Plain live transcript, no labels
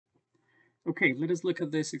Okay, let us look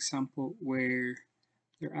at this example where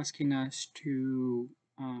they're asking us to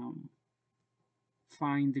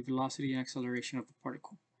find the velocity and acceleration of the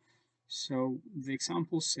particle. So the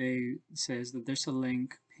example says that there's a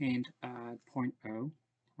link pinned at point O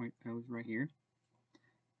is right here,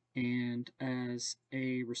 and as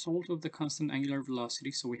a result of the constant angular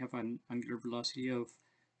velocity, so we have an angular velocity of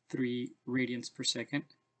 3 radians per second,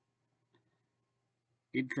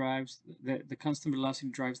 it drives the constant velocity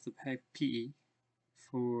drives the PE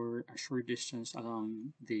for a short distance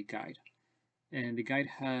along the guide. And the guide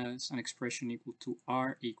has an expression equal to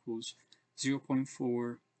R equals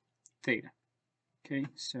 0.4 theta. Okay,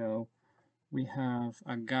 so we have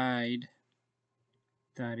a guide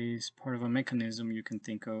that is part of a mechanism you can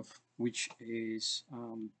think of, which is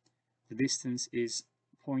the distance is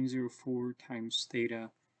 0.04 times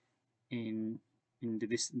theta in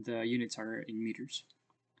the units are in meters,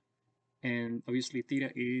 and obviously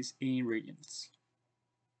theta is in radians.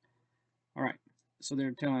 All right, so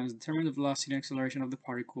they're telling us determine the velocity and acceleration of the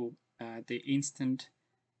particle at the instant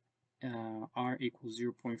r equals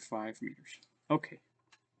 0.5 meters. Okay,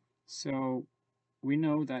 so we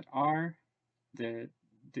know that r, the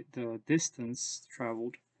distance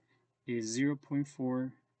traveled, is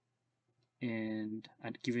 0.4 and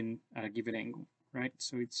at a given angle, right?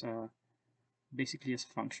 So it's basically as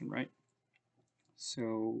a function, right?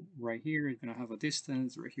 So right here it's gonna have a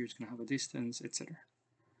distance, right here it's gonna have a distance, etc.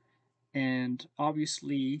 And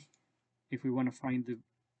obviously, if we want to find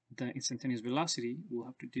the instantaneous velocity, we'll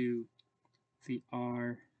have to do the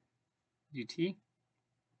r dt,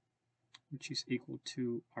 which is equal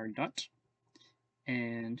to r dot,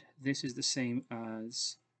 and this is the same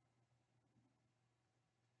as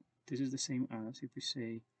if we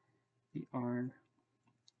say the r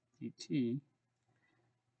dt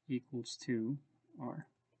equals to r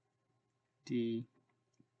d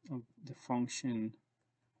of the function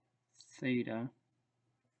theta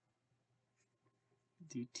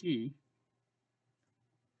dt,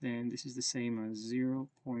 then this is the same as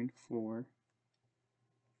 0.4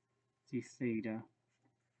 d theta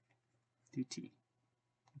dt.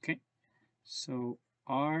 Okay, so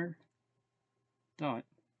r dot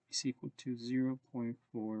is equal to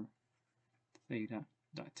 0.4 theta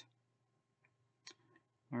dot.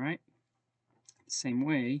 All right, same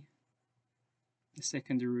way, the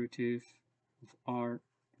second derivative of r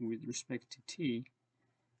with respect to t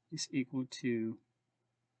is equal to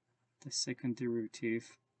the second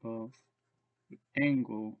derivative of the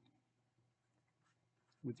angle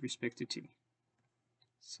with respect to t.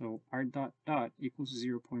 So r dot dot equals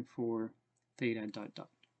 0.4 theta dot dot.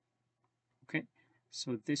 Okay,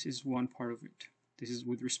 so this is one part of it. This is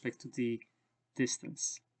with respect to the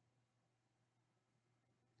distance.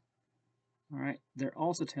 All right, they're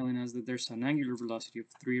also telling us that there's an angular velocity of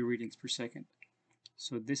 3 radians per second.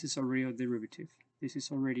 So this is already a derivative. This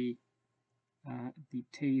is already the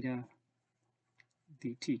theta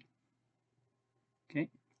dt. Okay,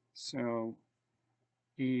 so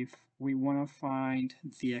if we want to find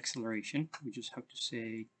the acceleration, we just have to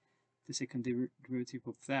say the second derivative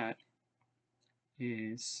of that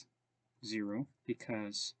is 0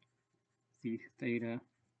 because the theta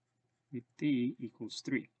with d equals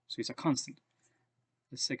 3. So it's a constant.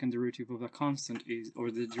 The second derivative of a constant is,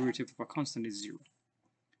 or the derivative of a constant is 0.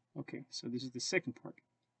 Okay, so this is the second part.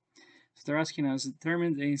 So they're asking us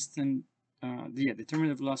determine the instant, determine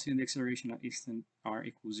the velocity and the acceleration at instant r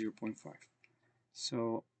equals 0.5.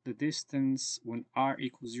 So the distance when r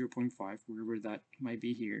equals 0.5, wherever that might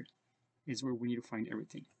be here, is where we need to find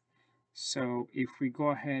everything. So if we go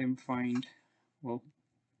ahead and find, well,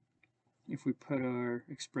 if we put our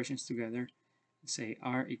expressions together, say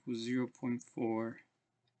r equals 0.4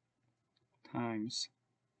 times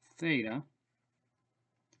theta,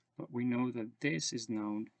 but we know that this is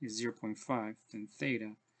known is 0.5, then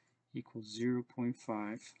theta equals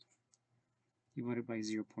 0.5 divided by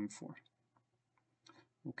 0.4.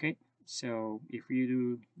 Okay, so if you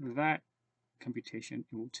do that computation,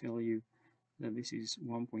 it will tell you that this is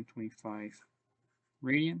 1.25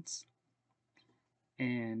 radians.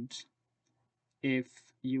 And if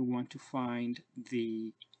you want to find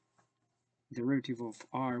the derivative of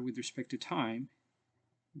r with respect to time,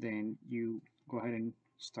 then you go ahead and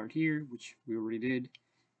start here, which we already did,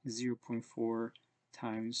 0.4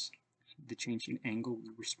 times the change in angle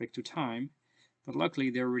with respect to time. But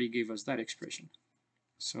luckily, they already gave us that expression.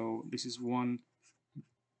 So this is one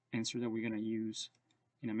answer that we're going to use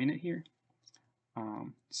in a minute here.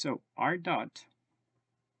 So r dot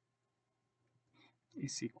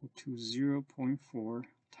is equal to 0.4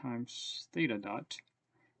 times theta dot,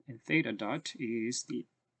 and theta dot is the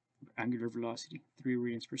angular velocity, 3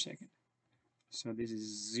 radians per second. So this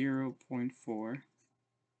is 0.4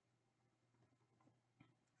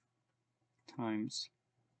 times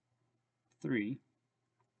 3,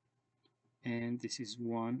 and this is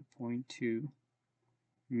 1.2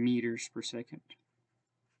 meters per second.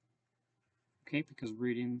 Okay, because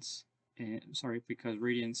radians, because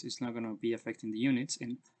radians is not going to be affecting the units,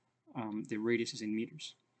 and the radius is in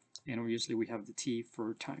meters. And obviously we have the t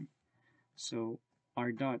for time. So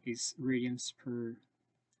r dot is radians per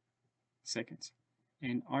second.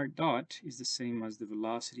 And r dot is the same as the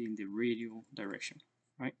velocity in the radial direction,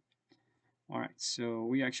 right? All right, so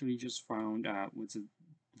we actually just found out what's the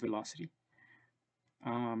velocity.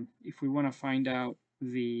 If we want to find out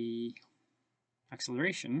the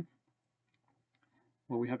acceleration,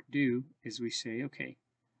 what we have to do is we say, okay,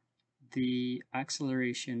 the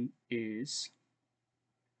acceleration is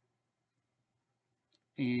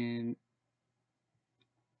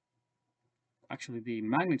actually the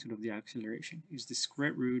magnitude of the acceleration is the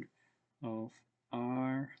square root of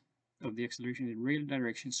the acceleration in the radial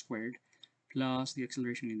direction squared plus the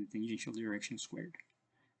acceleration in the tangential direction squared.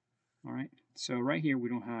 All right, so right here we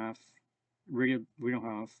don't have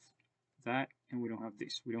that, and we don't have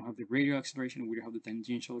this. We don't have the radial acceleration, and we don't have the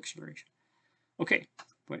tangential acceleration. Okay,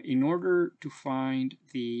 but in order to find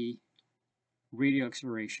the radial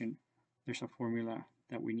acceleration, there's a formula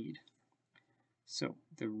that we need. So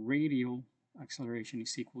the radial acceleration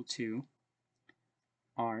is equal to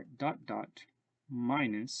r dot dot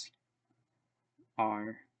minus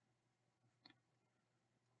r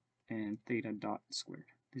and theta dot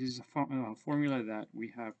squared. This is a formula that we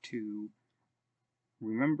have to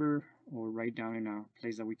remember or write down in a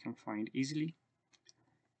place that we can find easily.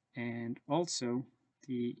 And also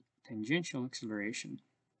the tangential acceleration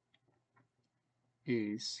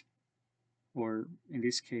is, or in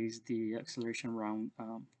this case, the acceleration around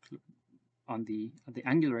on the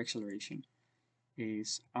angular acceleration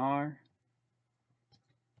is r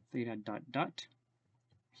theta dot dot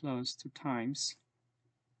plus 2 times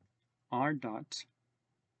r dot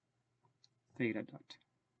theta dot.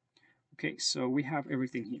 Okay, so we have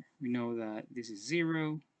everything here. We know that this is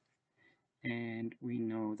 0, and we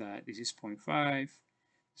know that this is 0.5.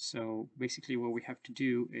 So basically what we have to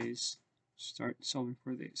do is start solving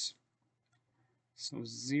for this. So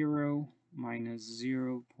 0 minus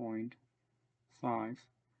 0.5,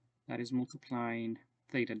 that is multiplying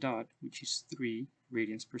theta dot, which is 3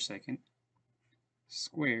 radians per second,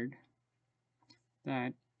 squared,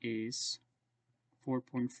 that is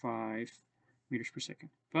 4.5 meters per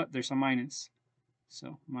second. But there's a minus,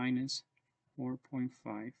 so minus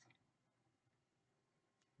 4.5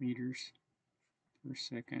 meters per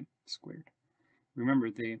second squared. Remember,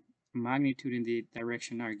 the magnitude and the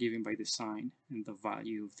direction are given by the sign and the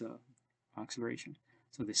value of the acceleration.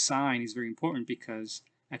 So the sign is very important because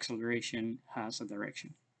acceleration has a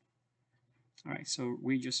direction. All right, so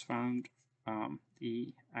we just found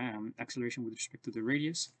the acceleration with respect to the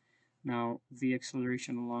radius. Now the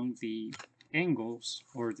acceleration along the angles,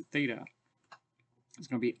 or the theta, is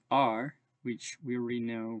going to be r, which we already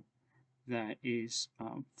know that is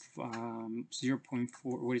 0.4,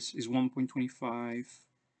 what is 1.25,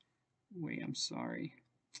 wait, I'm sorry,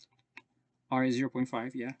 r is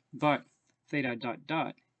 0.5, yeah, but theta dot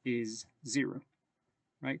dot is 0,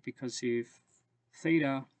 right? Because if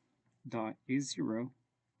theta dot is 0,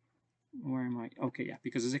 where am I? Okay, yeah,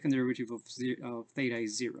 because the second derivative of theta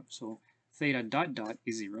is 0, so theta dot dot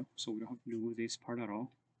is 0, so we don't have to do this part at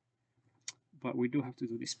all, but we do have to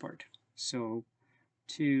do this part. So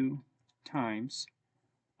 2 times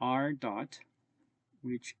r dot,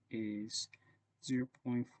 which is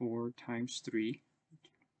 0.4 times 3,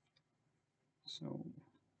 so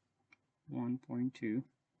 1.2,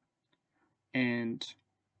 and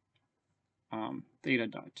theta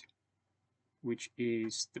dot, which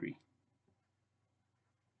is 3.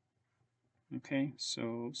 Okay,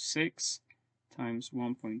 so 6 times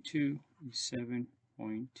 1.2 is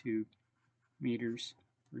 7.2 meters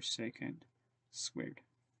per second squared.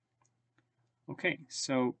 Okay,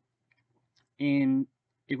 so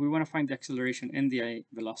if we want to find the acceleration and the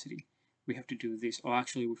velocity, we have to do this. Oh,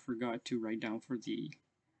 actually, we forgot to write down for the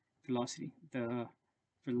velocity. The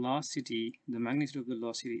velocity, the magnitude of the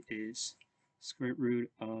velocity is square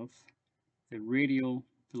root of the radial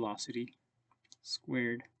velocity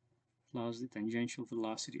squared plus the tangential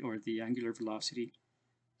velocity, or the angular velocity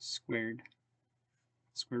squared,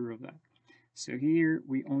 square root of that. So here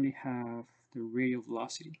we only have the radial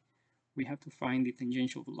velocity. We have to find the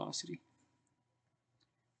tangential velocity.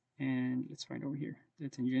 And let's find over here. The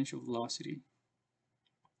tangential velocity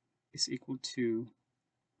is equal to,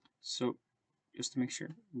 so just to make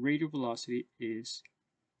sure, radial velocity is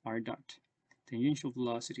r dot. tangential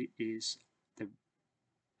velocity is the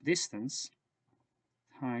distance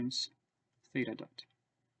times theta dot.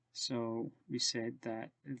 So we said that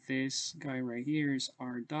this guy right here is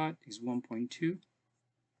r dot is 1.2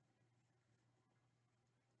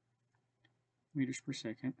 meters per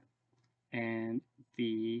second, and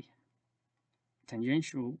the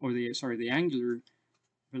tangential, or the angular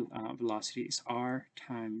velocity is r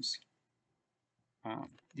times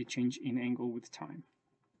the change in angle with time.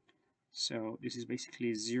 So this is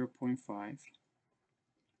basically 0.5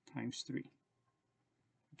 times 3,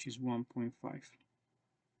 which is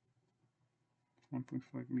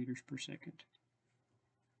 1.5 meters per second.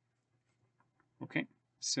 Okay,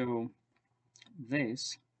 so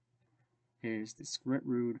this is the square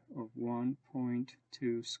root of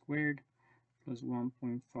 1.2 squared plus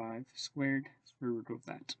 1.5 squared, square root of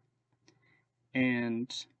that.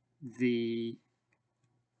 And the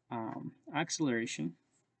acceleration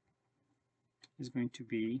is going to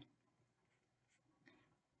be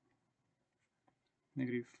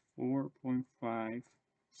negative 4.5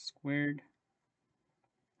 squared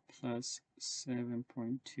plus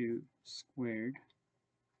 7.2 squared,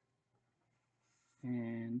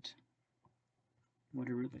 and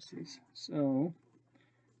whatever this is. So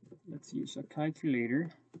let's use a calculator.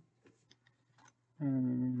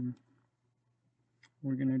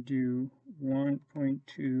 We're gonna do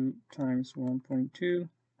 1.2 times 1.2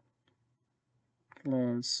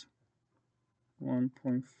 plus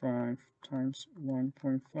 1.5 times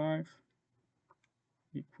 1.5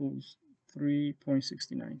 equals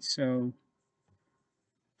 3.69. So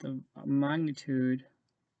the magnitude,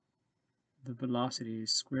 the velocity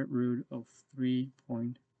is square root of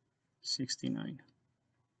 3.69.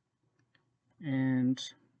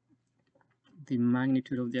 And the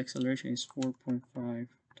magnitude of the acceleration is 4.5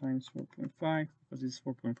 times 4.5, because it's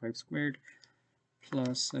 4.5 squared,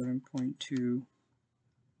 plus 7.2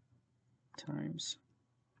 times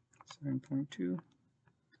 7.2.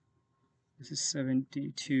 This is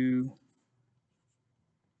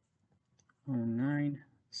 7209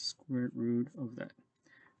 square root of that.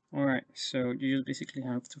 All right, so you just basically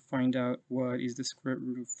have to find out what is the square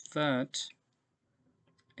root of that,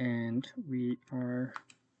 and we are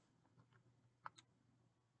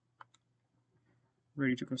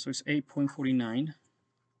ready to go. So it's 8.49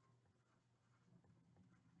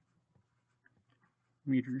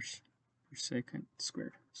 meters per second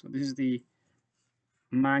squared. So this is the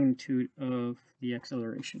magnitude of the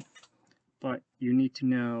acceleration, but you need to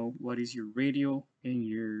know what is your radial and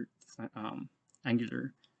your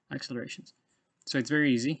angular accelerations. So it's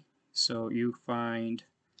very easy. So you find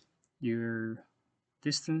your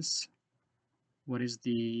distance, what is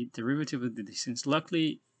the derivative of the distance.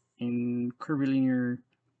 Luckily, in curvilinear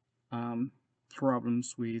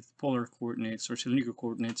problems with polar coordinates or cylindrical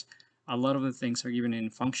coordinates, a lot of the things are given in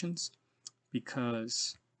functions,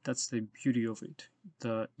 because that's the beauty of it.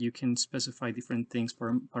 You can specify different things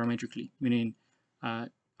parametrically, meaning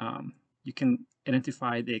you can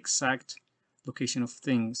identify the exact location of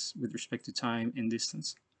things with respect to time and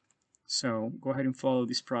distance. So go ahead and follow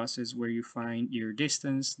this process where you find your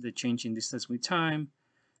distance, the change in distance with time,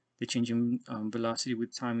 the change in velocity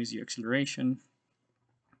with time is your acceleration,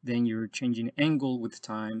 then you're changing angle with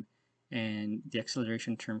time, and the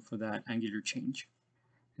acceleration term for that angular change.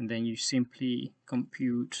 And then you simply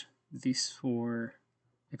compute these four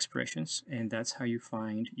expressions, and that's how you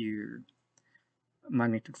find your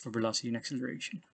magnitude for velocity and acceleration.